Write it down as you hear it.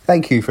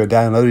Thank you for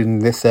downloading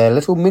this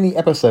little mini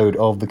episode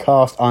of the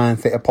Cast Iron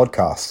Theatre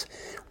podcast.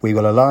 We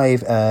got a live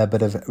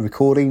bit of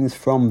recordings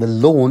from the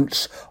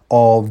launch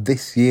of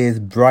this year's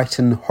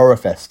Brighton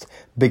HorrorFest.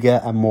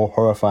 Bigger and more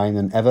horrifying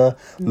than ever.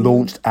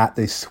 Launched at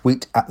the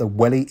Suite at the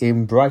Welly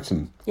in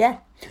Brighton. Yeah.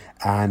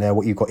 And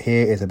what you've got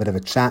here is a bit of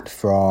a chat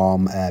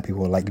from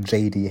people like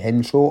JD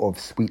Henshaw of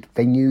Sweet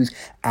Venues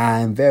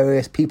and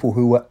various people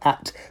who were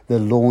at the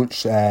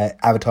launch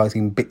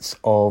advertising bits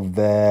of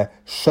their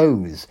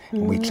shows.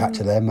 And we chat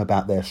to them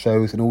about their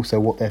shows and also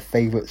what their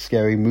favourite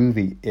scary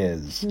movie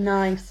is.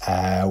 Nice.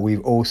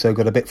 We've also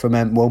got a bit from,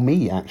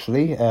 me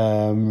actually.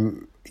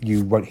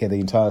 You won't hear the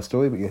entire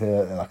story, but you'll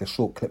hear like a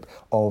short clip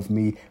of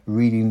me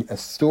reading a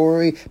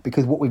story,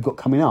 because what we've got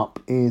coming up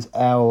is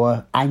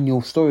our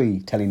annual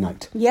storytelling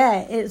night.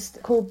 Yeah, it's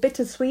called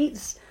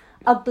Bittersweets,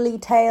 Ugly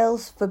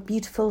Tales for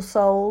Beautiful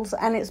Souls,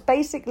 and it's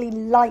basically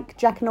like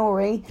Jack and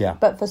Ori,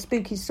 but for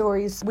spooky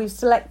stories. We've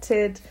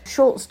selected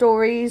short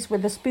stories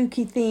with a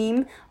spooky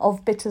theme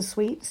of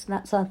bittersweets.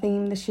 That's our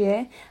theme this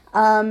year.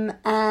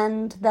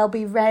 And they'll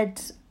be read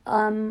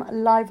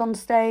live on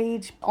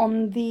stage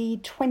on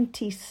the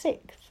 26th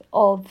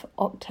of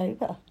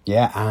October.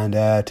 Yeah,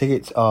 and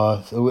tickets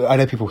are... I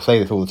know people say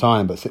this all the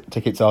time, but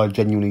tickets are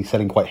genuinely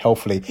selling quite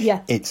healthily.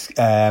 Yeah. It's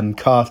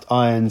Cast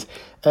Iron's...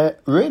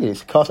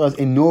 it's Cast Iron's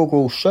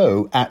inaugural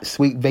show at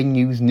Sweet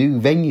Venue's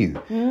new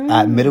venue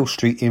at Middle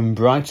Street in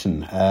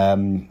Brighton.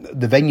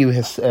 The venue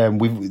has...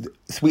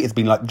 Sweet has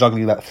been like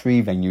juggling about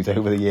 3 venues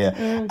over the year,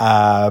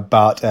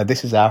 but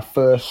this is our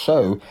first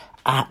show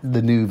at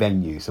the new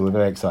venue, so we're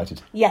very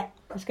excited. Yeah,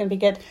 it's going to be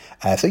good.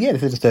 This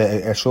is just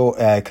a short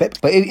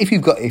clip. But if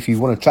you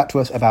want to chat to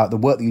us about the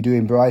work that you do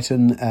in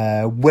Brighton,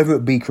 whether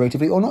it be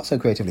creatively or not so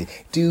creatively,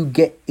 do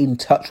get in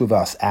touch with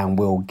us and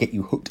we'll get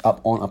you hooked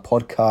up on a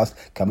podcast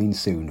coming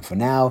soon. For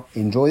now,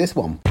 enjoy this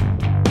one.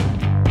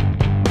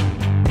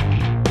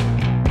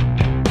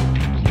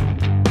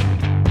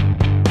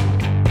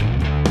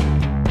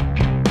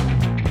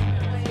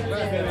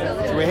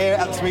 We're here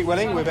at the Sweet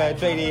Welling with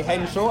JD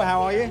Henshaw.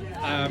 How are you?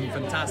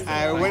 Fantastic.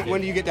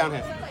 When do you get down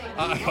here?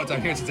 I got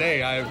down here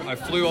today. I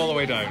flew all the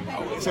way down.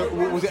 So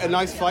was it a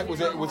nice flight? Was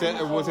it, or was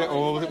it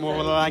more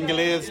of a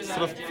Langoliers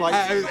sort of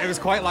flight? It was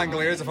quite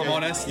Langoliers, if I'm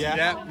honest.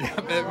 Yeah.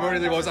 It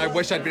really was. I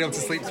wish I'd been able to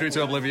sleep through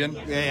to oblivion.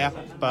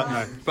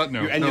 But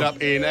no. You ended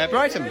up in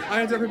Brighton.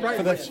 I ended up in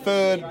Brighton for the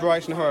third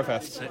Brighton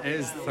HorrorFest. It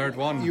is third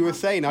one. You were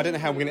saying, I don't know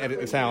how we're going to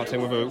edit this out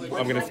and whether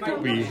I'm going to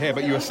be here,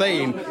 but you were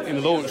saying in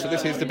the launch that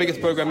this is the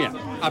biggest programme yet.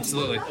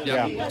 Absolutely.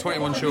 Yeah.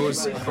 21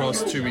 shows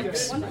across 2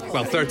 weeks.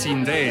 Well,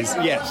 13 days.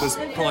 Yes. There's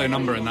probably a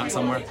number in that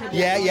somewhere.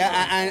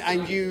 Yeah,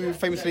 and you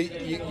famously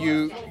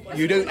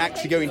you don't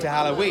actually go into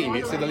Halloween.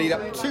 It's in the lead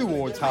up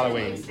towards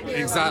Halloween.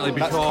 Exactly,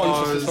 because that's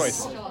conscious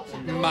choice.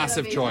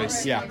 Massive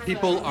choice. Yeah.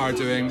 People are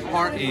doing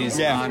parties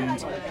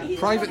and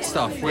private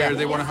stuff where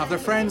they want to have their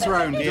friends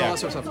around and all that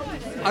sort of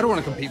stuff. I don't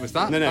want to compete with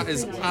that. No. That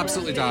is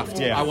absolutely daft.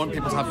 Yeah. I want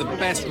people to have the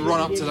best run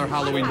up to their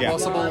Halloween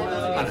possible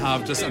and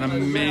have just an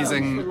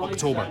amazing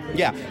October.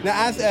 Yeah. Now,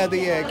 as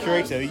the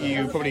curator,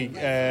 you probably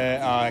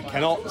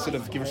cannot sort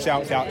of give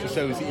shouts out to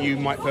shows that you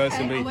might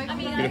personally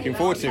be looking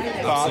forward to.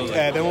 But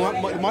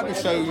there might be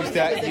shows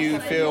that you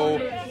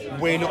feel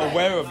we're not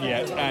aware of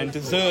yet and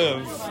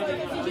deserve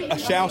a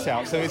shout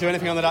out. So is there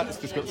anything under that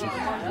description?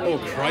 Oh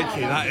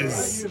crikey, that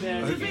is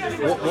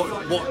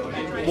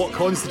what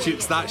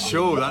constitutes that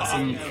show? That's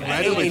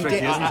incredibly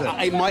tricky, isn't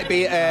it? It might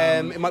be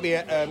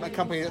a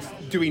company that's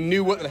doing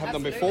new work that they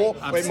haven't done before,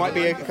 or it might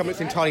be a company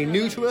that's entirely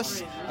new to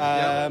us,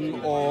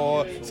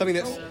 or something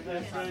that's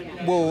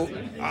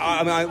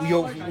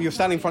you're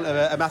standing in front of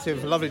a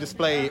massive, lovely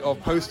display of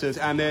posters,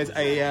 and there's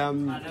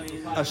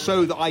a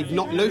show that I've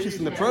not noticed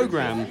in the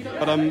programme,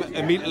 but I'm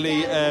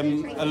immediately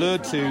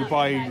allured to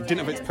by dint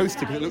of its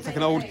poster, because it looks like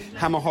an old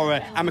Hammer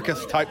Horror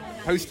Amicus type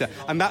poster,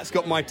 and that's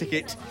got my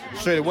ticket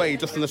straight away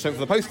just on the show for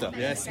the poster.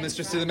 Yes,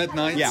 Mistress to the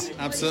Midnight. Yeah,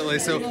 absolutely.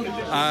 So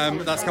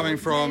that's coming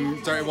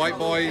from Dirty White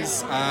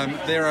Boys.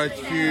 They're a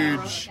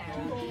huge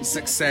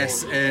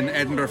success in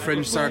Edinburgh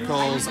fringe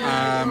circles,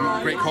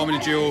 great comedy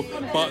duo,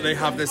 but they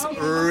have this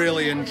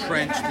really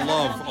entrenched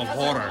love of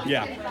horror.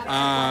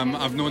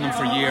 I've known them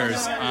for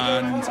years,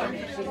 and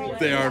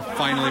they are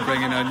finally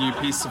bringing a new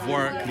piece of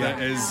work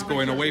that is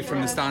going away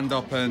from the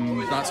stand-up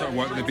and that sort of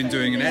work they've been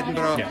doing in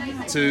Edinburgh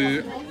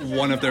to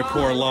one of their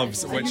core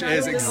loves, which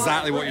is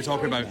exactly what you're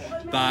talking about,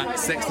 that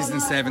 60s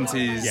and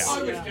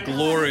 70s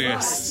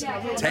glorious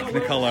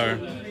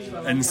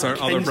Technicolor,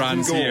 insert other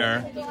brands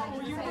here,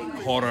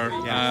 horror.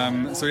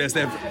 So yes,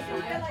 they've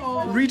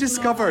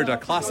rediscovered a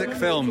classic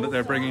film that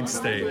they're bringing to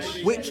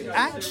stage, which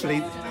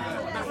actually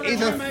is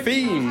a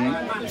theme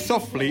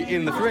softly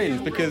in the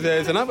fringe, because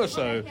there's another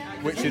show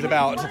which is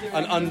about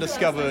an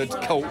undiscovered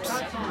cult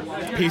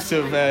piece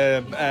of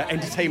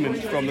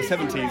entertainment from the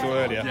 70s or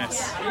earlier.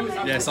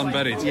 Yes,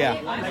 Unburied. Yeah,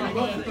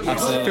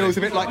 absolutely. It feels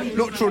a bit like,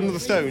 not Children of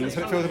the Stones,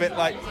 but it feels a bit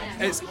like...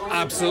 It's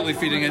absolutely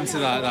feeding into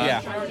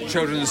that.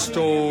 Children of the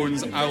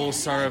Stones, Owl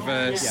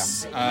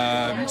Service,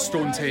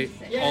 Stone Tape,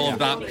 all of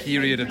that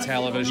period of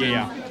television.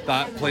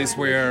 that place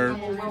where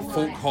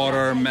folk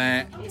horror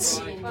met,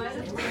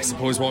 I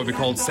suppose, what would be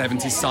called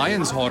 70s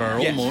science horror,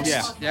 almost.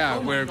 Yeah,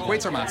 where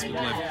Quatermass would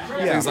live.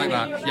 Things like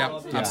that. Yeah,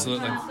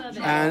 absolutely.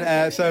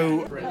 And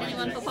so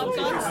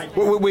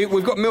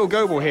we've got Mill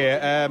Goebel here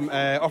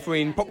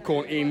offering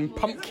popcorn in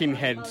pumpkin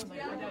head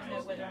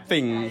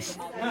things.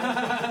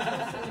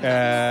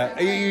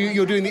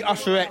 You're doing the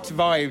usherette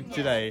vibe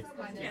today.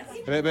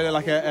 A bit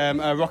like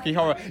a Rocky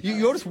Horror.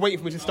 You're just waiting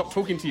for me to stop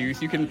talking to you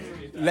so you can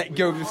let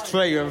go of this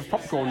tray of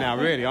popcorn now,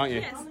 really, aren't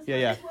you?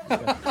 Yes. Yeah.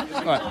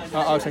 All right,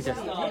 I'll take it.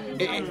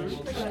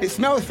 It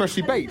smells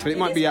freshly baked, but it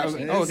might be out of...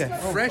 Oh, okay.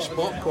 Fresh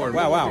popcorn.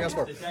 Wow.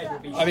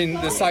 I mean,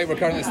 the site we're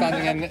currently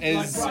standing in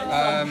is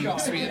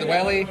Sweet at the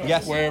Welly,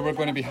 where we're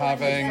going to be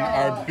having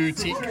our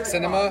boutique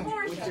cinema.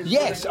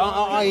 Yes,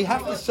 I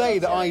have to say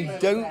that I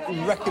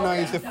don't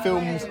recognise the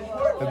films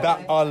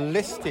that are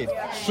listed.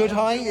 Should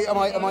I?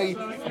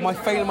 Am I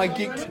failing my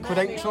geek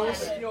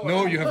credentials?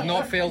 No, you have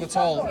not failed at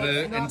all.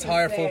 The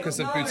entire focus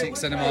of boutique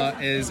cinema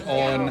is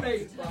on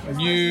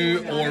new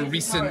or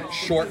recent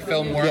short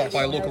film work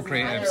by local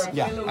creatives.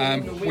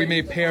 We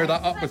may pair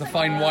that up with a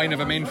fine wine of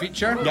a main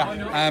feature. But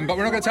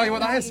we're not going to tell you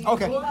what that is.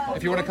 Okay.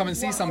 If you want to come and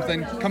see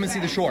something, come and see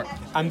the short.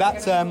 And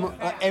that's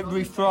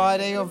every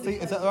Friday of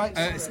the... Is that right?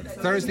 It's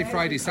Thursday,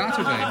 Friday,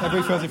 Saturday.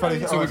 Every Thursday,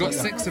 Friday. So we've got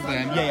 6 of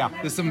them.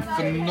 There's some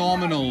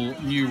phenomenal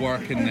new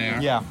work in there.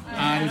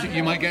 And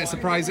you might get a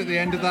surprise at the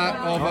end of that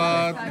of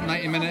a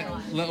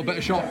 90-minute little bit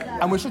of shock.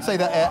 And we should say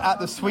that at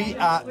the suite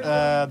at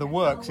the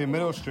Works in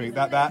Middle Street,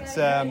 that's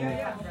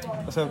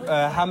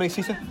how many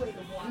seater?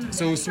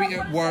 So Suite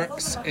at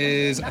Works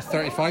is a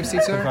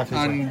 35-seater,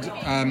 and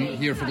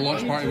here for the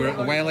launch party we're at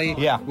the Welly,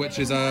 which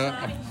is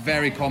a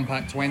very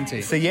compact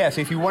 20. So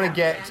so if you want to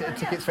get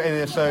tickets for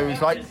any of the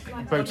shows like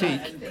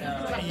Boutique,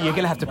 you're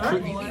going to have to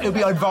it'll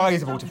be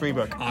advisable to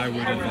pre-book. I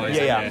would advise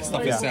it,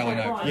 stuff is selling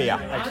out.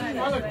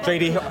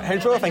 JD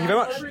Henshaw, thank you very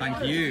much.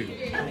 Thank you.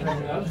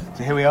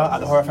 So here we are at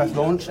the HorrorFest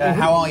launch.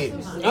 How are you?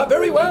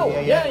 Very well.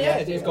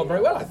 It's gone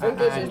very well, I think.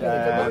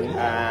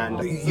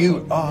 And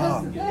you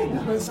are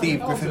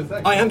Steve Griffin.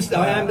 I am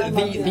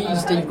the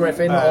Steve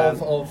Griffin of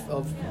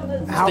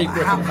Steve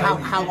Griffin.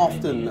 How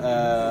often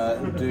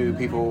do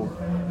people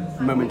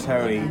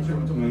momentarily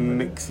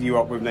mix you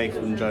up with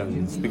Nathan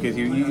Jones? Because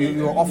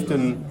you're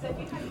often...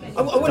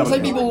 I wouldn't say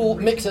people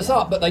mix us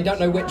up, but they don't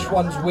know which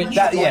one's which.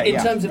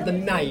 In terms of the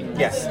name,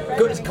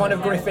 it's kind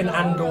of Griffin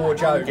and or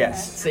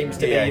Jones. Seems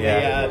to be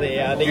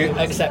the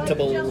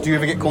acceptable. Do you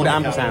ever get called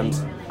ampersand?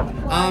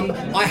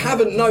 I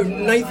haven't. No,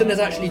 Nathan has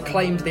actually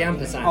claimed the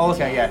ampersand. Oh,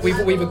 okay, yes.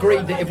 We've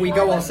agreed that if we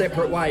go our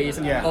separate ways,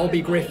 I'll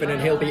be Griffin and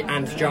he'll be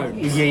and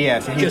Jones. So he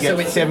gets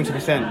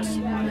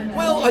 70%.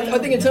 Well, I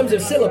think in terms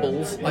of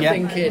syllables, I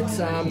think it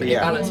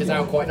balances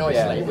out quite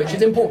nicely, which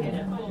is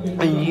important.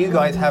 And you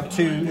guys have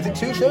two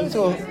shows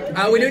or?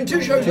 We're doing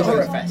 2 shows at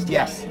HorrorFest.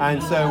 Yes.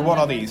 And so what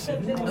are these?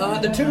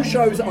 The 2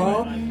 shows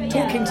are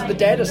Talking to the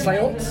Dead, a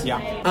seance.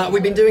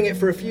 We've been doing it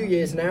for a few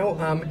years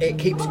now. It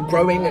keeps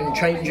growing and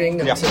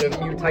changing and sort of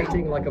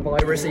mutating like a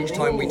virus each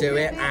time we do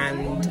it,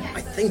 and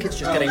I think it's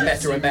just getting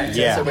better and better.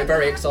 So we're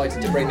very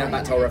excited to bring that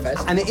back to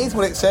HorrorFest. And it is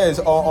what it says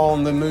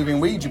on the moving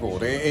Ouija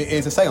board. It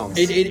is a seance.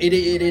 It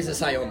is a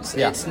seance.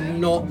 It's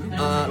not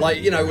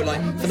like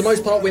for the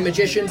most part we're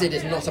magicians. It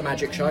is not a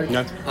magic show.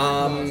 No.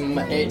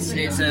 It's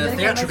a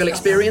theatrical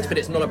experience, but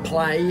it's not a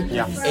play.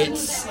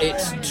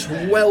 It's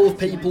 12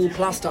 people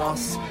plus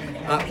us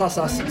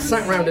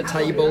sat round a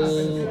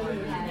table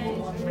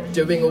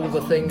doing all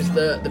the things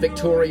that the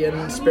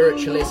Victorian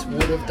spiritualists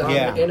would have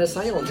done in a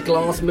seance.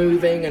 Glass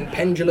moving and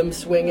pendulum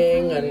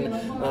swinging, and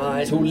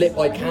it's all lit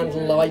by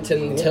candlelight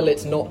until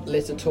it's not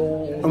lit at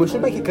all. And we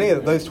should make it clear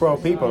that those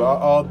 12 people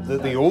are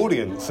the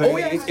audience. So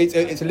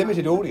it's a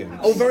limited audience.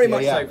 Oh, very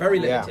much so. Very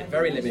limited.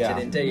 Very limited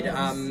indeed.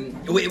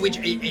 Which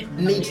it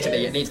needs to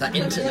be. It needs that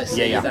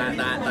intimacy,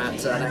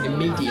 that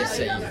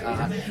immediacy,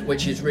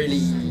 which is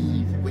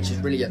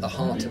really at the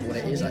heart of what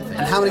it is, I think.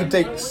 And how many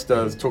dates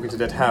does Talking to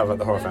Dead have at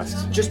the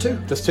HorrorFest? Just 2.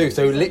 Just 2.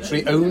 So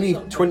literally only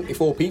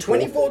 24 people.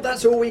 24.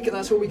 That's all we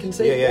can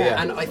see.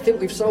 And I think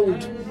we've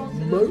sold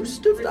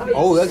most of those.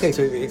 Oh, okay.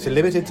 So it's a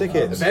limited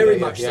ticket. Very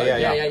much so.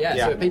 Yeah.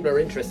 So if people are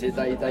interested,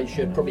 they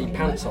should probably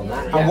pounce on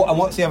that. And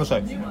what's the other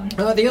show?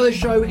 The other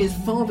show is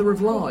Father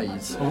of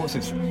Lies. Oh, what's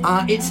this?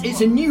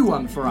 It's a new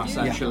one for us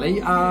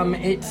actually.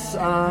 It's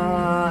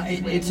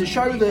a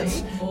show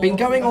that's been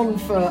going on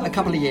for a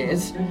couple of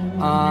years.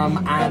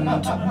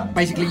 And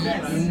basically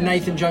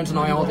Nathan Jones and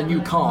I are the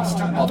new cast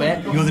of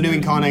it. You're the new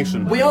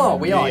incarnation. We are,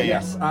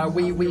 yes.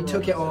 We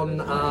took it on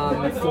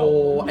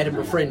for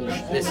Edinburgh Fringe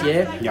this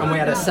year, and we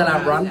had a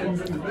sellout run.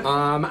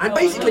 And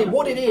basically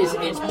what it is,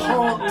 it's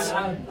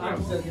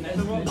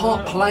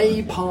part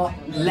play, part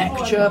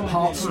lecture,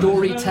 part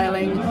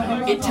storytelling.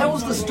 It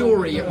tells the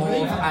story of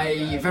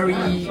a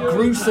very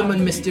gruesome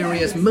and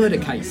mysterious murder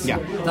case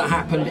that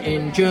happened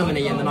in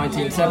Germany in the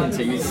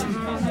 1970s.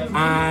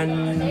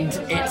 And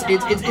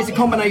it's a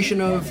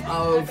combination of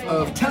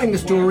telling the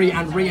story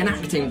and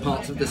reenacting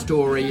parts of the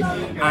story,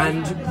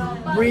 and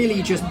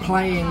really just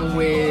playing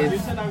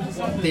with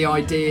the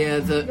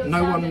idea that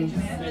no one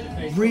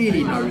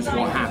really knows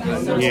what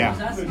happened. Yeah.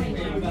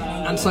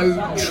 And so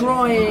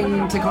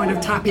trying to kind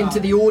of tap into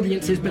the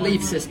audience's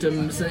belief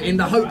systems in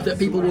the hope that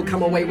people will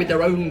come away with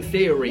their own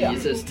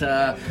theories as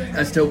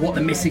to what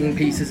the missing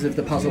pieces of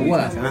the puzzle were.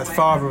 And that's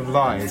Father of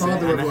Lies.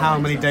 Father of Lies. How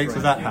many dates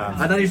does that have?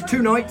 And that is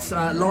 2 nights,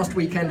 last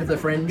weekend of the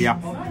Fringe. Yeah.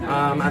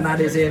 And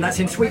that's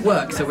in Sweet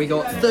Work, so we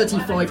got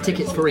 35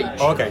 tickets for each.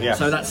 Oh, okay, yeah.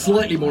 So that's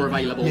slightly more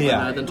available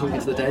than Talking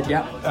to the Dead,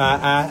 yeah.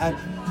 And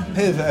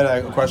here's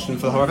a question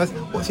for the HorrorFest.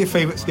 What's your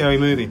favourite scary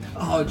movie?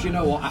 Oh, do you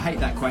know what? I hate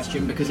that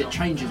question because it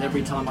changes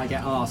every time I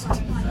get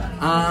asked.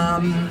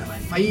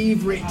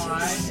 Favourite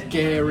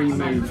scary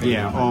movie?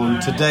 Yeah, on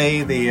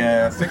today, the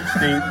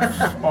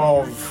 16th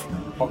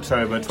of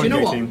October 2018. Do you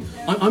know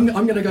what?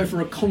 I'm going to go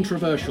for a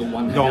controversial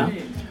one here,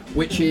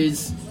 which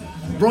is,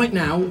 right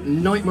now,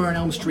 Nightmare on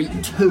Elm Street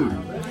 2.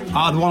 The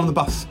one on the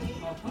bus.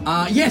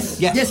 Yes,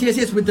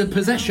 with the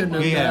possession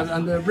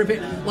and the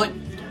ribbit. Like,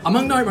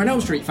 among Nightmare on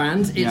Elm Street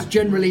fans, it's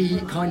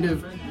generally kind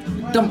of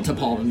dumped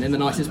upon in the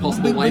nicest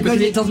possible way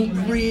because it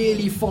doesn't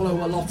really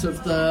follow a lot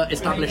of the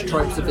established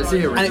tropes of the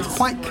series. And it's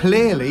quite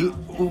clearly,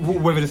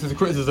 whether this is a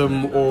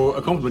criticism or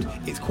a compliment,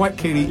 it's quite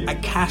clearly a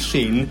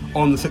cash-in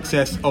on the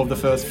success of the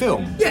first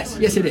film. Yes,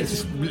 it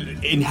is.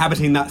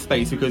 Inhabiting that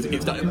space because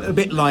it's a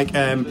bit like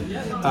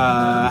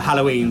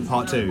Halloween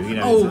Part 2, you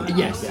know. Oh,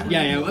 yes.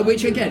 Yeah.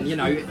 Which, again, you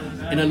know,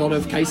 in a lot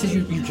of cases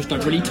you just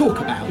don't really talk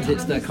about.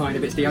 It's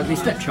the ugly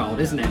stepchild,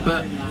 isn't it?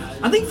 But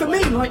I think for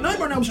me, like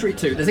Nightmare on Elm Street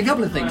 2, there's a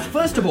couple of things.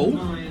 First of all,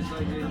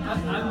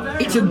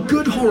 it's a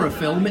good horror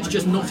film, it's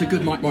just not a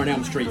good Nightmare on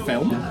Elm Street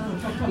film.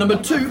 Number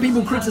 2,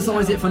 people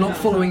criticise it for not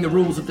following the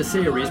rules of the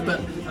series, but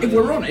if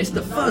we're honest,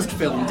 the first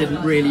film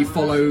didn't really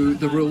follow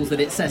the rules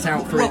that it set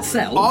out for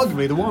itself.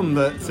 Arguably, the one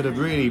that sort of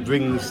really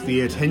brings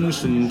the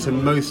attention to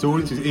most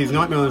audiences is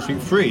Nightmare on Elm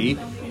Street 3,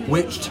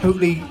 which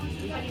totally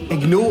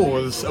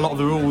ignores a lot of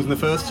the rules in the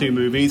first 2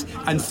 movies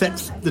and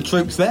sets the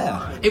tropes there.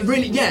 It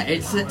really,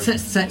 it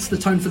sets the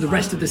tone for the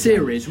rest of the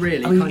series,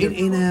 really. I mean,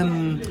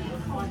 in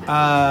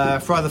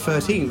Friday the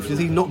 13th, does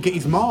he not get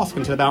his mask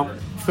until about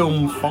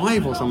film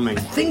 5 or something?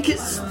 I think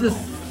it's the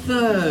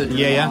 3rd.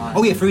 Yeah.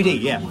 Oh yeah,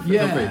 3D. Yeah.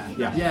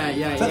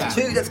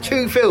 That's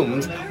 2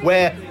 films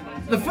where.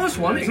 The first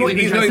one, it's not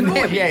even Jason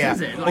Voorhees,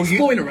 is it? Like,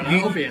 spoiler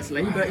alert,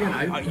 obviously, but you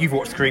know. You've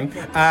watched Scream.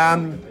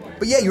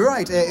 But yeah, you're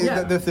right.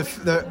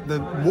 The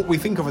what we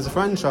think of as a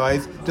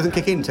franchise doesn't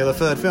kick in till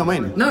the 3rd film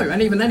in. No,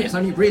 and even then, it's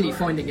only really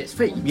finding its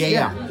feet.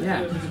 Yeah.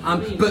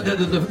 But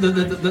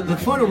the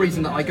final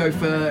reason that I go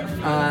for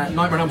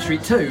Nightmare on Elm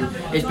Street 2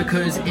 is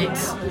because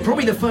it's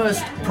probably the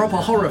first proper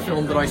horror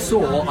film that I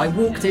saw. I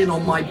walked in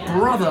on my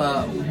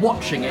brother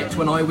watching it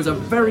when I was a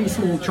very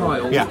small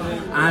child,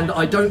 and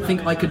I don't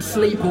think I could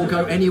sleep or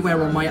go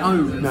anywhere on my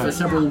own for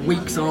several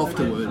weeks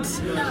afterwards.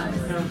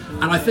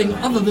 And I think,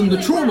 other than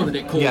the trauma that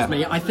it caused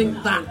me, I think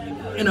that,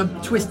 in a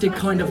twisted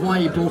kind of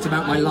way, brought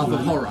about my love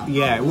of horror.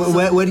 Yeah.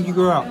 Where did you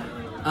grow up?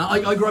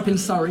 I grew up in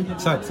Surrey.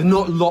 So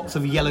not lots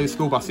of yellow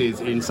school buses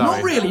in Surrey?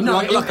 Not really, no.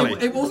 Luckily.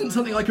 It wasn't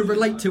something I could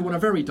relate to on a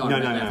very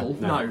direct level.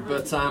 No.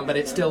 But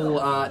it still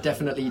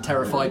definitely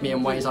terrified me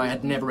in ways I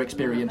had never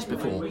experienced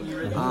before.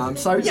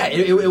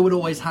 It would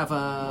always have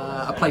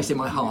a place in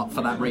my heart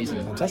for that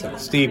reason. Fantastic.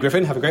 Steve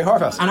Griffin, have a great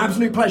HorrorFest. An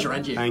absolute pleasure,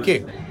 and you. Thank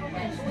you.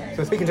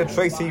 So speaking to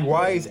Tracy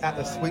Wise at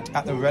the Suite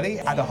at the Ready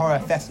at the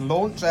HorrorFest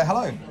launch.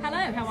 Hello.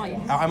 Hello, how are you?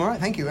 I'm alright,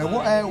 thank you.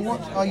 What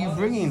are you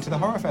bringing to the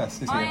HorrorFest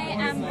this year? I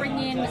am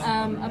bringing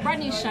a brand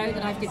new show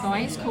that I've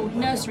devised called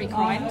Nursery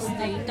Crimes,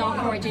 the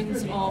dark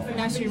origins of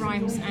nursery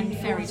rhymes and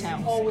fairy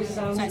tales.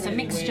 So it's a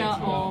mixture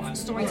of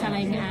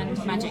storytelling and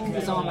magic,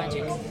 bizarre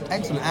magic.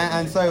 Excellent.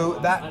 And so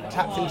that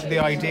taps into the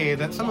idea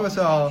that some of us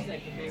are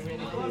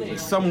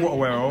somewhat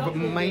aware of, but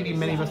maybe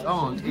many of us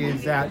aren't,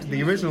 is that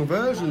the original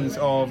versions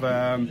of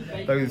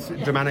those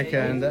Germanic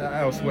and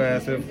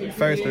elsewhere sort of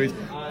fairy stories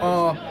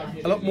are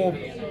a lot more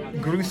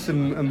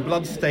gruesome and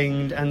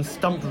blood-stained and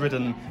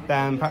stump-ridden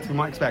than perhaps we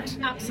might expect.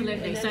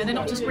 Absolutely. So they're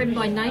not just grim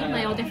by name,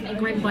 they are definitely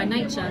grim by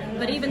nature.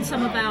 But even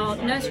some of our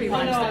nursery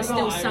rhymes that are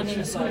still sung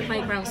in school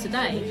playgrounds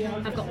today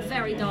have got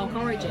very dark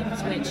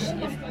origins, which,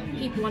 if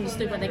people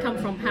understood where they come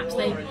from, perhaps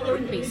they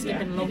wouldn't be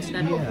skipping along to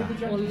them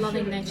or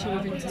lulling their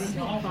children to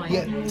sleep by.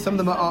 Yeah, some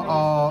of them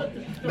are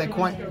they're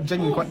quite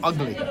genuinely quite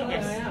ugly.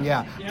 Yes.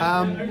 Yeah.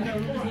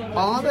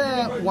 Are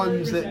there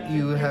ones that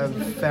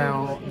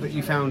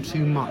you found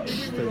too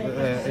much?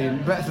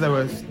 Perhaps there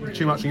was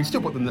too much and you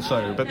still put them in the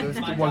show, but there's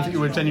the ones that you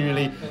were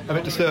genuinely a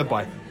bit disturbed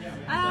by?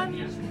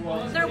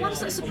 There are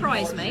ones that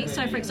surprise me.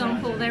 So, for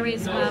example, there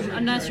is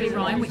a nursery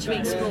rhyme which we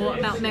explore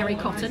about Mary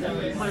Cotton,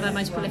 one of our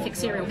most prolific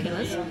serial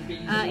killers.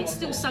 It's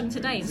still sung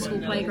today in school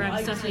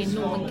playgrounds, certainly in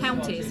northern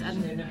counties,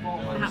 and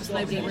perhaps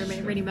nobody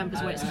really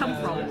remembers where it's come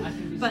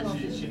from. But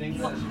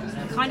what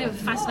kind of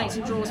fascinates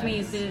and draws me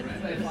is the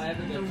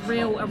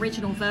real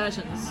original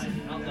versions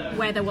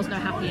where there was no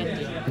happy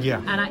ending.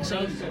 Yeah. And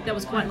actually, there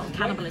was quite a lot of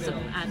cannibalism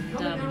and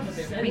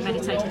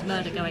premeditated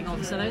murder going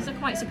on. So those are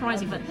quite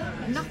surprising, but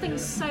nothing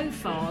so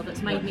far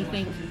that's made me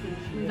think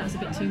that's a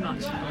bit too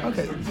much.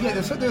 Okay, yeah,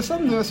 there's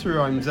some nursery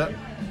rhymes that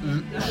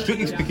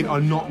strictly speaking,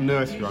 are not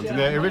nursery rhymes. In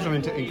their original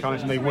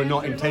incarnation, they were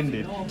not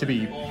intended to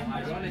be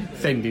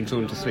sending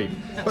children to sleep.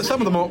 But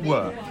some of them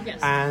were. Yes.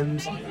 And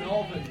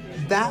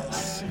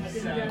that's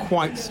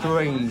quite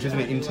strange, isn't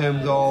it, in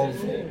terms of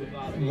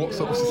what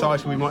sort of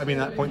society we might have been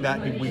at that point,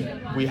 that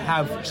we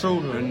have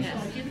children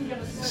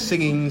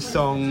singing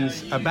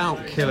songs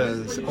about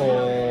killers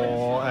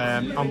or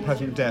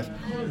unpleasant death.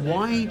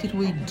 Why did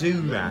we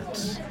do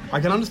that? I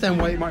can understand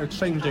why it might have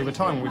changed over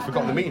time. We've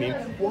forgotten the meaning.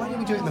 Why did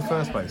we do it in the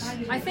first place?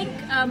 I think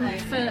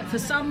for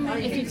some,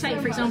 if you take,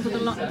 for example,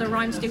 the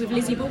rhyme to do with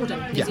Lizzie Borden,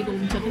 Lizzie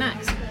Borden took an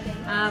axe.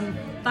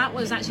 That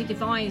was actually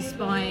devised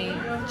by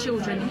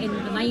children in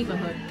the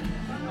neighbourhood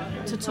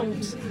to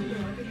taunt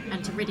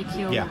and to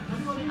ridicule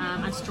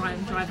and to try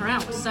and drive her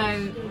out.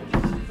 So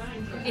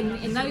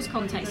in those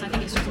contexts, I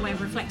think it's just a way of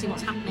reflecting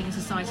what's happening in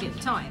society at the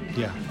time.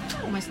 Yeah.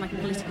 Almost like a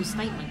political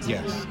statement.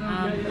 Yes.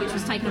 Which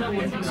was taken on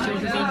board because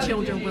children, being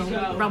children,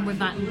 will run with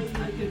that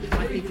and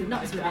drive people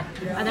nuts with it.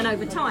 And then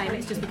over time,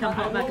 it's just become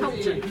part of our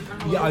culture.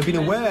 Yeah, I've been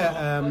aware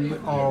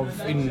of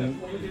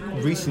in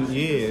recent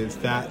years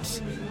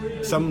that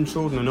some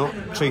children are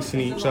not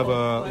chasing each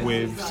other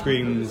with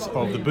screams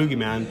of the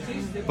boogeyman,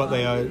 but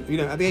they are,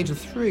 at the age of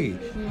 3,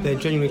 they're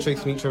genuinely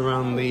chasing each other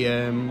around the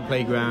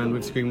playground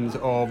with screams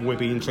of "we're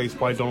being chased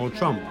by Donald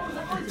Trump."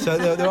 So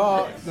there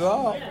are.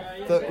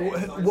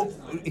 What,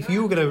 if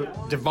you were going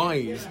to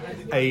devise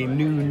a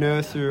new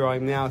nursery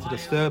rhyme now to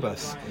disturb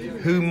us,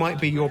 who might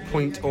be your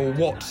point, or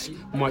what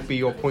might be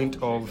your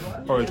point of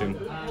origin?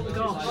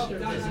 Gosh,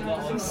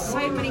 there's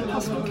so many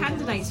possible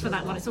candidates for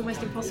that one. It's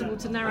almost impossible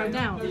to narrow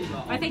down.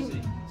 I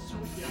think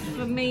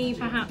for me,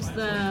 perhaps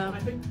the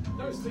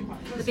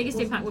biggest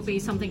impact would be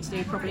something to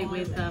do probably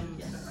with the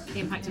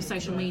impact of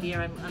social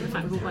media and the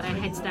fact we've all got our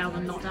heads down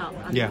and not up,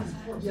 and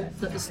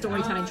that the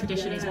storytelling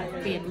tradition is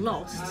being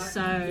lost.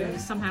 So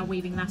somehow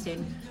weaving that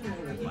in,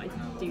 I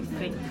do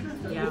think,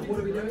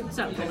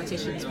 certain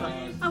politicians, but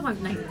I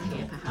won't name them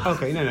here,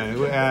 perhaps. Okay,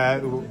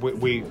 no,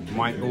 we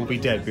might all be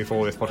dead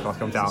before this podcast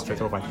comes out, so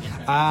it's all fine.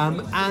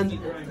 And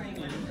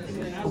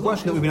a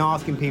question that we've been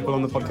asking people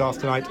on the podcast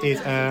tonight is,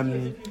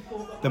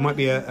 there might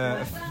be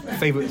a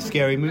favourite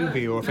scary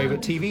movie or a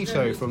favourite TV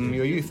show from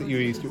your youth that you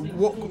used to.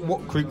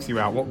 What creeps you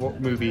out?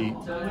 What movie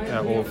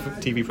or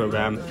TV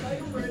programme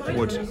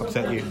would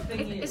upset you?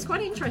 It's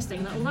quite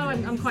interesting that although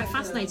I'm quite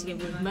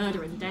fascinated with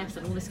murder and death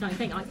and all this kind of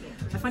thing, I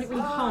find it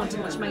really hard to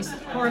watch most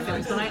horror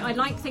films, but I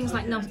like things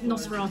like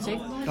Nosferatu.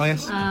 Oh,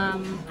 yes.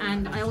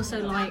 And I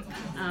also like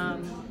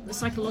the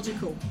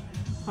psychological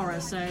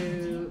horror, so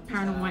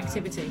Paranormal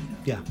Activity,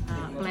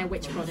 Blair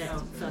Witch Project,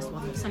 first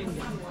one, second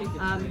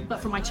one. But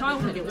from my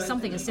childhood, it was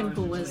something as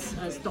simple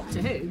as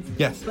Doctor Who,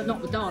 but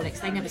not the Daleks.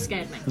 They never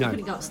scared me. No. I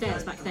couldn't go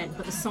upstairs back then.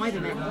 But the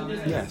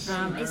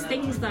Cybermen, it's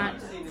things that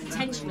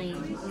potentially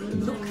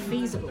look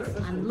feasible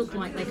and look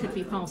like they could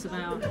be part of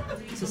our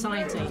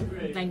society,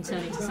 then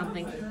turn into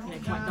something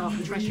quite dark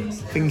and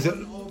treacherous. Things that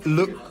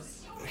look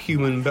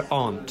human but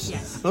aren't.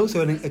 Yes.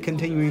 Also, a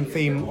continuing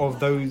theme of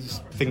those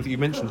things that you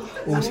mentioned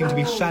all seem to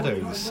be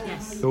shadows.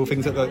 Yes. They're all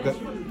things that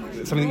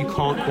something that you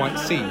can't quite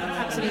see.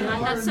 Absolutely,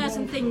 like that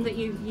certain thing that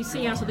you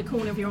see out of the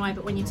corner of your eye,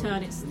 but when you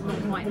turn, it's not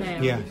quite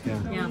there. Yeah.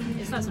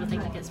 It's that sort of thing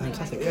that gets me.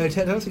 Fantastic.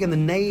 Tell us again the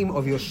name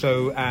of your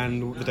show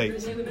and the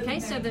dates. Okay,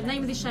 so the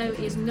name of the show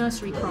is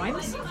Nursery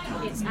Crimes.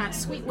 It's at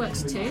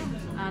Sweetworks 2.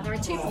 There are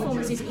 2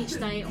 performances each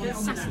day on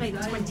Saturday the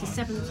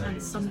 27th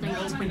and Sunday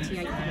the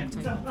 28th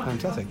of October.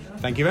 Fantastic.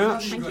 Thank you very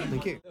much.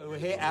 Thank you. We're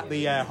here at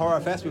the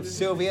HorrorFest with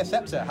Sylvia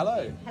Scepter.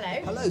 Hello.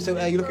 Hello. So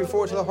are you looking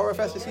forward to the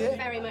HorrorFest this year?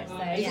 Very much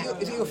so,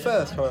 Is it your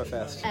first HorrorFest?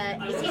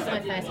 It is my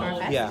first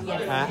HorrorFest. Yeah.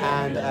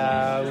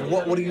 Yes.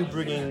 What are you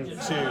bringing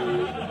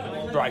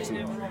to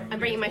Brighton? I'm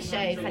bringing my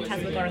show,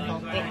 Phantasmagorical,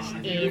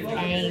 which is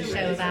a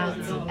show about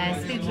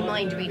spooky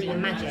mind reading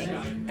and magic,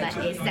 but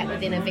it's set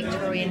within a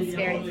Victorian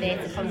spirit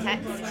theatre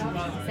context.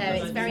 So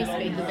it's very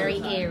spooky, very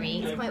eerie,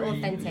 it's quite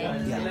authentic.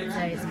 So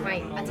it's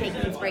quite, I take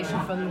inspiration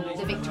from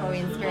the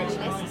Victorian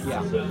spiritualists,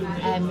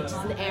 which is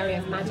an area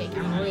of magic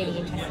I'm really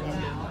interested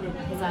in,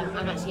 because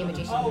I'm actually a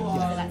magician,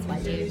 so that's what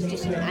I do,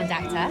 magician and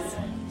actor.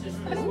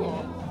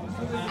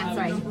 And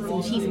sorry,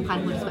 some cheese and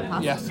pineapple just went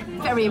past. Yes.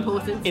 Very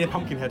important. In a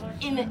pumpkin head.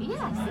 In a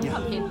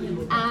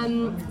pumpkin.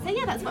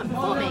 So that's what I'm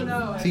performing.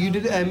 So you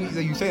did.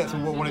 You say that's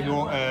one of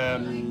your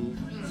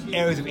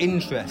areas of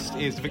interest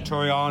is the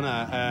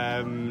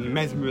Victoriana,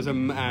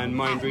 mesmerism and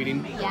mind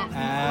reading.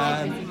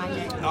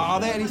 Are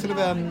there any sort of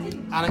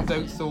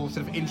anecdotes or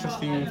sort of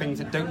interesting things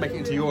that don't make it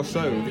into your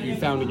show that you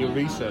found in your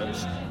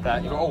research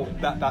that you go,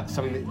 that's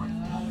something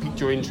that piqued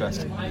your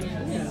interest?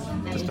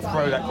 Just to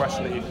throw that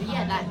question at you.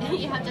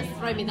 You have just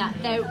thrown me that.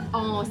 There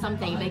are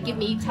something, but give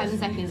me 10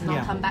 seconds and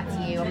I'll come back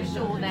to you. I'm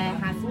sure there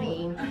has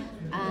been.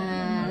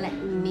 Let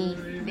me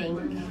think.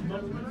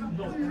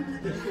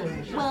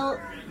 Well,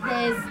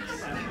 there's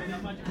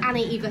Anna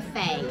Eva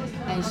Fay,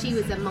 and she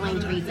was a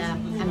mind reader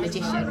and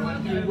magician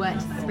who worked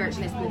as a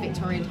spiritualist in the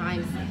Victorian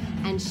times,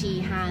 and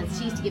she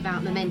used to give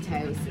out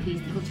mementos,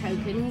 these little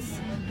tokens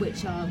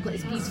which got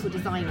this beautiful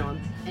design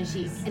on, and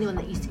anyone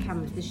that used to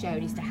come to the show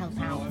and used to help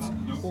out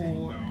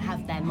or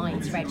have their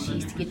minds read, she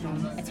used to give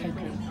them a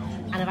token.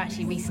 And I've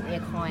actually recently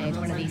acquired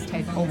one of these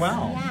tokens. Oh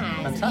wow!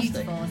 Yeah, it's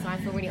fantastic. beautiful. So I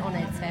feel really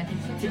honoured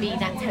to be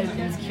that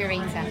token's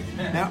curator.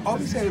 Now,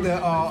 obviously,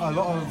 there are a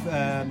lot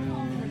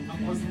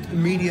of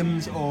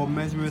mediums or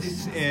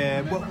mesmerists.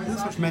 Well, not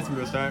so much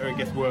mesmerists. I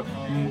guess were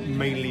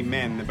mainly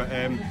men, but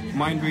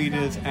mind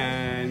readers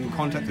and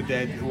contact the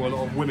dead, who were a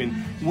lot of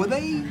women. Were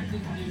they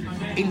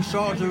in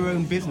charge of their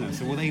own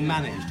business, or were they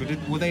managed, or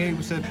were they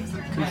able to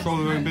control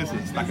their own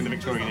business back in the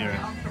Victorian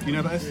era? Do you know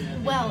about this?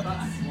 Well,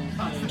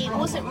 it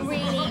wasn't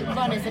really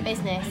run as a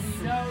business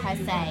per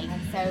se.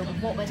 So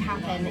what would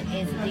happen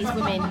is these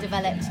women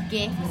developed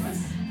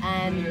gifts.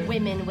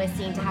 Women were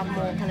seen to have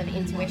more kind of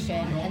intuition,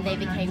 and they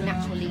became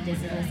natural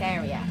leaders in this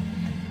area.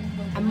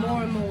 And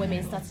more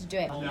women started to do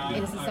it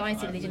in a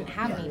society where they didn't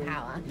have any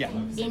power. Yeah.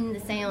 In the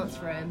seance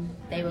room,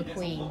 they were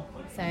queen.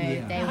 So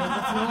they were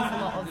got an awful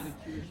lot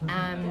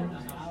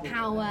of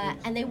power,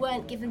 and they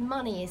weren't given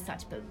money as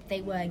such, but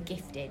they were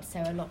gifted.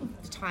 So a lot of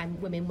the time,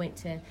 women went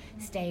to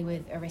stay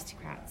with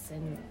aristocrats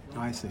and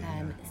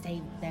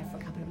stay there for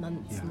a couple of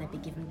months, and they'd be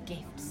given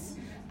gifts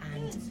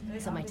and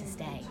somewhere to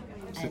stay.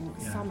 And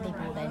some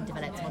people then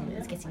developed on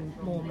as getting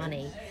more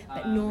money,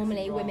 but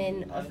normally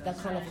women of the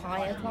kind of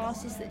higher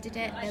classes that did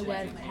it, they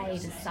weren't paid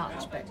as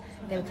such, but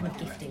they were kind of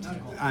gifted.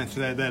 And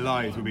so their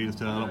lives would be just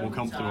a lot more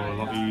comfortable, a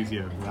lot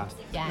easier.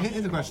 Yeah.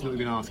 Here's a question that we've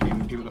been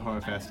asking people at the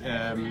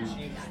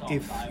HorrorFest: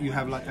 if you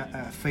have like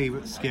a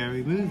favourite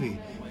scary movie,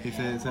 if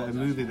there's a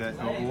movie that,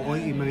 or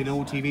even an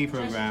old TV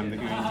programme that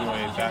you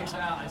enjoy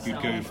that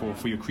you'd go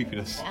for your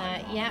creepiness.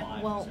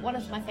 Yeah, well, one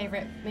of my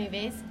favourite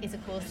movies is,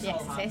 of course, The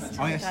Exorcist,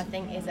 Oh, yes. which I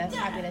think is a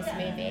fabulous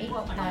movie.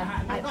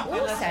 I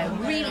also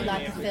really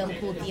like a film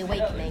called The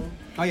Awakening,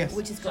 Oh, yes.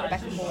 which has got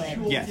Rebecca Hall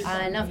in. Yes.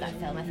 I love that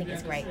film. I think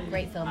it's great.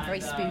 Great film, very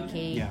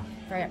spooky,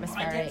 very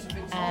atmospheric.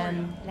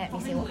 Let me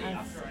see what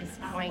else is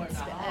quite...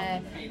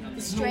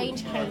 The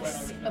Strange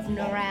Case of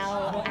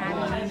Norrell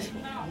and...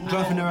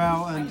 Jonathan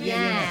Norrell and...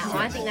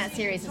 I think that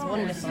series is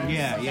wonderful.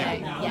 Yeah.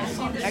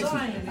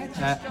 Excellent.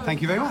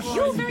 Thank you very much.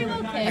 You're very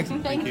welcome.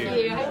 Excellent. Thank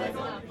you.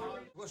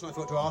 Question I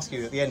thought to ask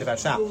you at the end of our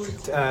chat,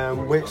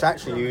 which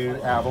actually you,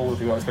 out of all of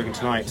you who have spoken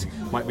tonight,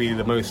 might be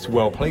the most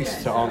well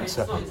placed to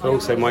answer, but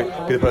also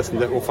might be the person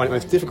that will find it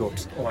most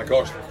difficult. Oh my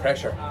gosh,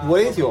 pressure.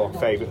 What is your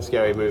favourite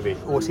scary movie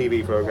or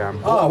TV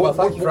programme?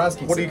 Thank you for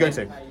asking. What do you go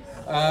to?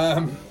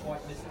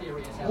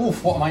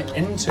 What am I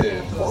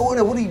into?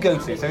 What do you go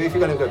to? So if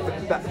you're going to go,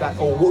 that,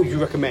 or what would you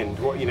recommend?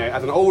 What, you know,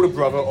 as an older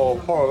brother or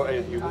horror,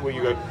 where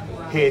you go,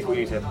 here's what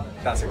you do.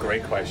 That's a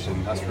great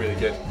question. That's really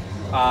good.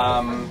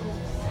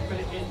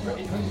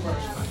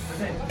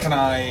 Can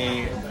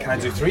I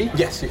do 3?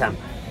 Yes, you can.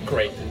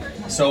 Great.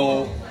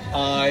 So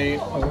I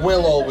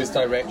will always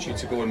direct you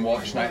to go and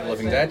watch Night of the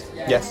Living Dead.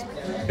 Yes.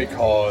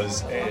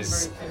 Because it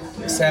is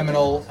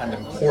seminal and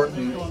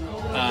important,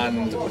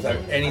 and without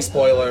any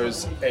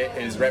spoilers, it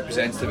is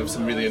representative of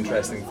some really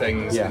interesting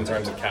things in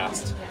terms of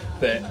cast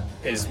that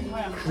is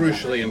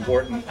crucially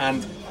important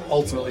and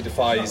ultimately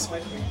defies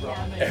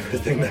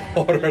everything that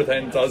horror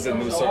then does in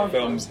those sort of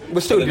films.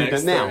 We're still for the doing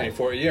next it now. 30,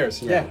 40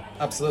 years. Yeah,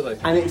 absolutely.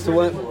 And it's the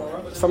one.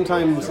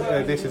 Sometimes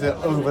this is an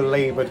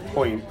over-laboured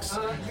point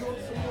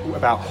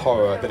about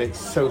horror, that it's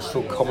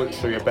social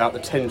commentary about the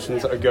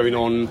tensions that are going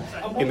on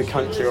in the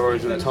country or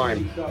at the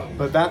time.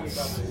 But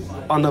that's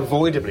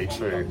unavoidably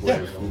true.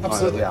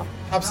 Absolutely.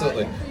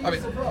 Absolutely. I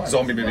mean,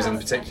 zombie movies in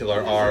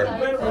particular are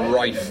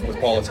rife with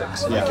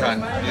politics. You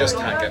just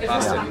can't get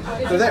past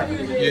it. They're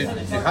there. You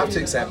have to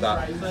accept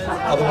that.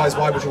 Otherwise,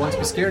 why would you want to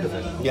be scared of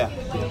it?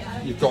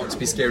 You've got to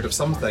be scared of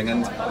something,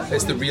 and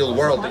it's the real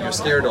world that you're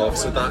scared of,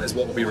 so that is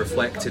what will be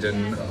reflected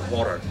in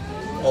horror.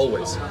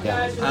 Always.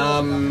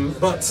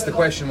 But the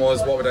question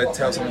was, what would I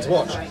tell someone to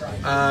watch?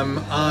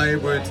 I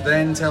would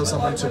then tell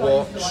someone to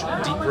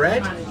watch Deep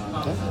Red,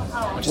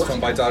 which is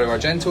filmed by Dario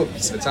Argento, a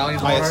piece of Italian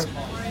horror.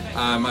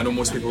 I know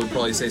most people would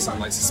probably say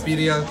something like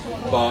Suspiria,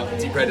 but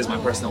Deep Red is my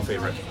personal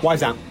favourite. Why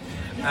is that?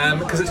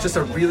 Because it's just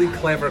a really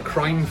clever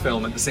crime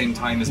film at the same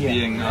time as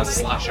being a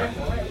slasher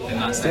in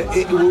that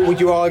sense. Would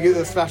you argue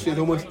that slasher is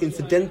almost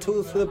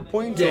incidental to the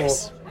point?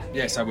 Yes. Or?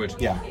 Yes, I would.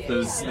 Yeah.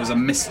 There's a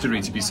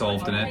mystery to be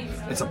solved in it.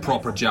 It's a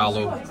proper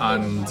giallo,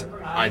 and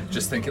I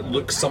just think it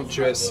looks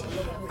sumptuous.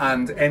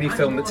 And any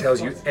film that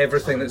tells you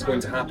everything that's going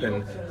to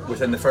happen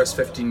within the first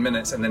 15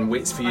 minutes and then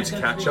waits for you to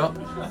catch up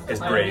is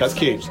brave. That's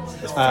cute.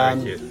 It's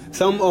very cute.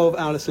 Some of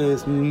our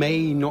listeners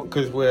may not,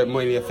 because we're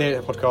mainly a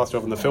theatre podcast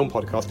rather than a film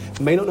podcast,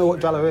 may not know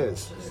what giallo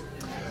is.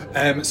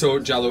 So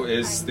giallo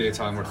is the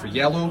Italian word for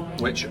yellow,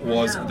 which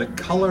was the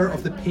colour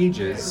of the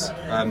pages,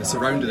 the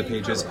surround of the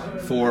pages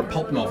for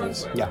pulp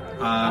novels.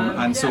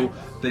 And so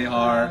they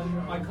are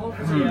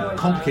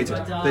complicated.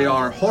 They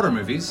are horror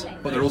movies,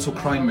 but they're also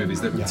crime movies.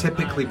 They're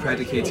typically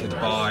predicated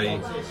by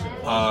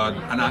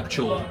an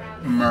actual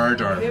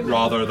murder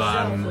rather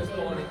than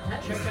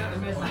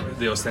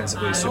the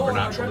ostensibly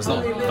supernatural. There's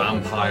not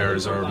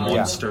vampires or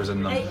monsters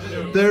in them.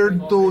 There,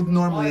 though,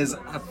 normally is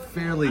a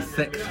fairly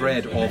thick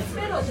thread of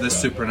the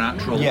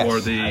supernatural or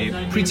the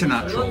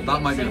preternatural.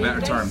 That might be the better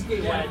term.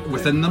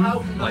 Within them,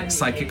 like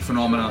psychic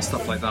phenomena,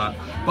 stuff like that.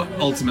 But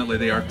ultimately,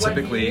 they are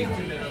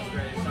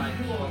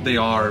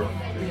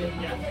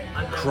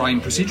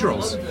crime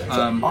procedurals.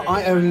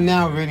 I only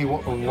now really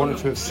wanted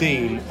to have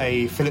seen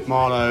a Philip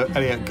Marlowe,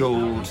 Elliot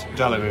Gould,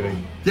 Giallo movie.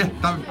 Yeah,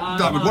 that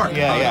would work.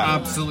 That would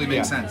absolutely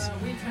make sense.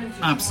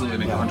 Absolutely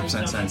make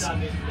 100% sense.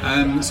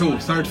 So,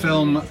 third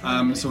film,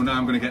 so now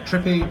I'm going to get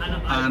trippy,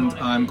 and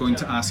I'm going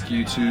to ask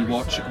you to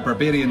watch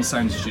Barbarian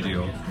Sound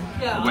Studio,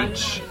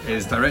 which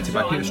is directed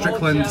by Peter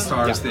Strickland,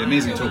 stars the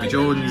amazing Toby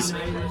Jones,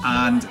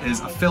 and is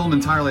a film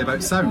entirely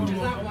about sound.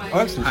 Oh,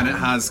 excellent. And it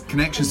has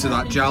connections to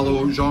that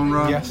Giallo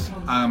genre,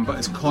 but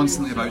it's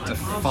constantly about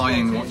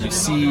defying what you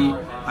see,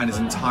 and is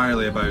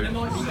entirely about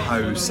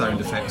how sound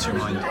affects your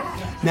mind.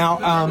 Now,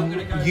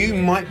 you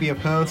might be a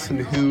person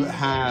who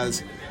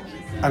has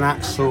an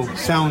actual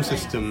sound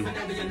system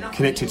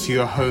connected to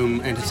your home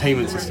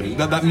entertainment system.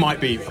 That might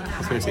be a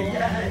possibility.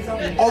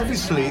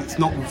 Obviously, it's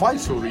not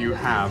vital that you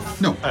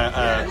have. No.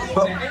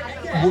 But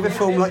with a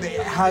film like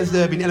that, has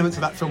there been elements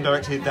of that film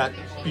directed that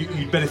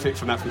you'd benefit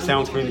from that, from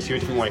sound screens to a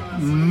different way?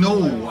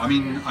 No. I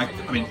mean,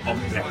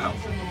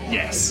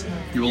 yes,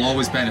 you will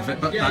always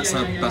benefit, but that's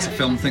a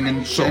film thing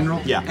in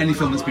general. Yeah. Any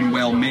film that's been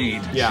well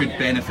made should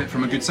benefit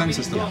from a good sound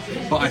system.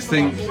 But I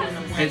think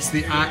it's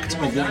the act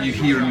of what you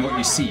hear and what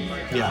you see.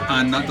 Yeah.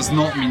 And that does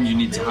not mean you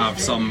need to have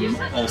some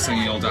all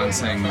singing, all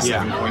dancing,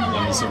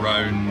 7.1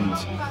 surround.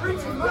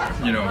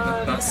 You know,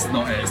 that's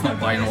not it. It's not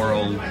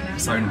binaural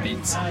sound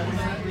beats.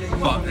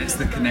 But it's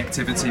the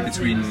connectivity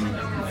between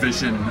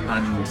vision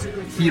and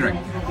hearing,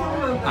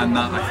 and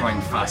that I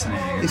find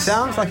fascinating. It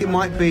sounds like it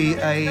might be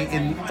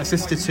a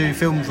sister to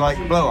films like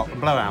Blow Up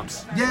and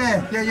Blowouts.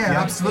 Yeah,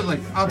 absolutely,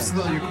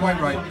 you're quite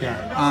right.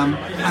 And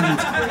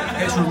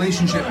its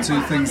relationship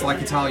to things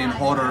like Italian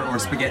horror or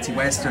spaghetti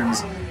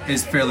westerns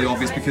is fairly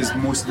obvious because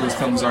most of those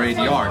films are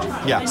ADR'd.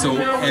 Yeah. So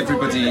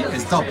everybody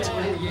is dubbed,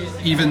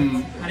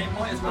 even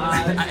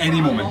at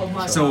any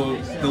moment. So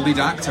the lead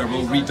actor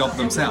will redub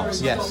themselves.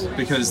 Yes.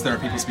 Because there are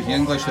people speaking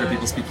English, there are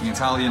people speaking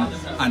Italian,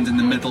 and in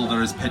the middle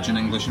there is Pidgin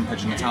English and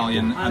Pidgin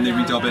Italian, and they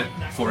redub it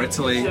for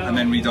Italy and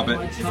then redub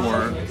it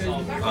for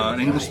an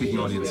English-speaking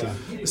audience.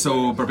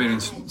 So Barbarian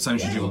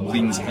Sound Studio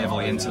leans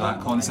heavily into that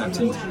concept,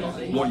 and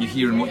what you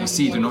hear and what you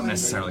see do not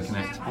necessarily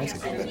connect.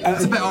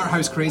 It's a bit art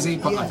house crazy,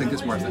 but I think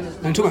it's worth it.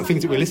 And talking about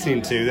things that we're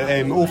listening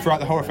to, all throughout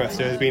the HorrorFest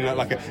there has been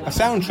like a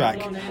soundtrack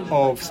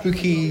of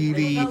spooky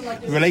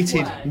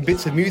related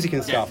bits of music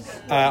and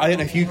stuff. I don't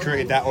know if you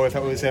created that or if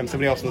that was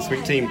somebody else on the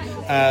Sweet team.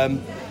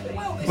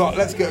 But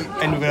let's go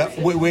end with a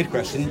weird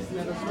question.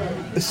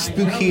 A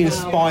spooky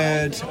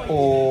inspired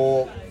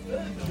or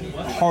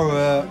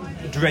horror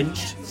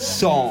drenched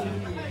song.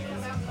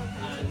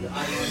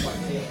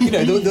 You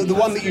know, the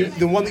one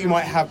that you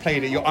might have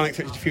played at your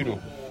unexpected funeral.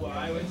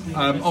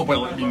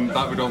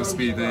 That would obviously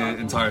be the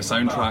entire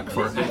soundtrack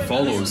for It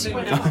Follows,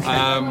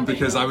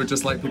 because I would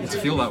just like people to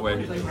feel that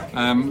way.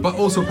 But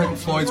also Pink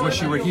Floyd's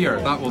Wish You Were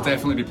Here, that will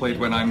definitely be played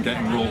when I'm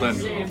getting rolled in.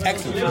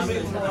 Excellent.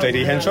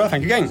 JD Henshaw,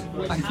 thank you again.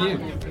 Thank you.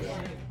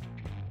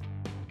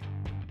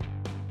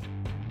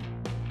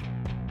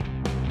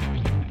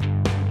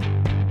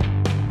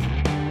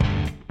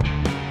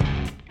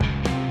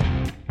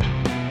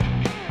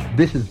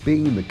 This has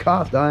been the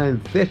Cast Iron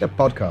Theatre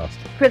Podcast.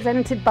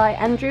 Presented by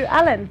Andrew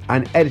Allen.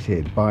 And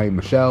edited by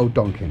Michelle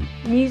Donkin.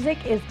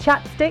 Music is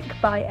Chapstick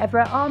by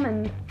Everett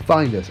Armand.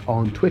 Find us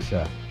on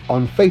Twitter,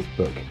 on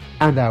Facebook,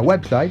 and our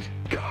website,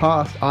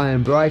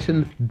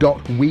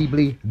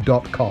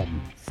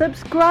 castironbrighton.weebly.com.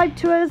 Subscribe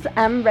to us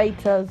and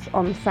rate us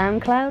on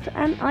SoundCloud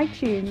and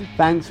iTunes.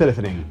 Thanks for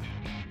listening.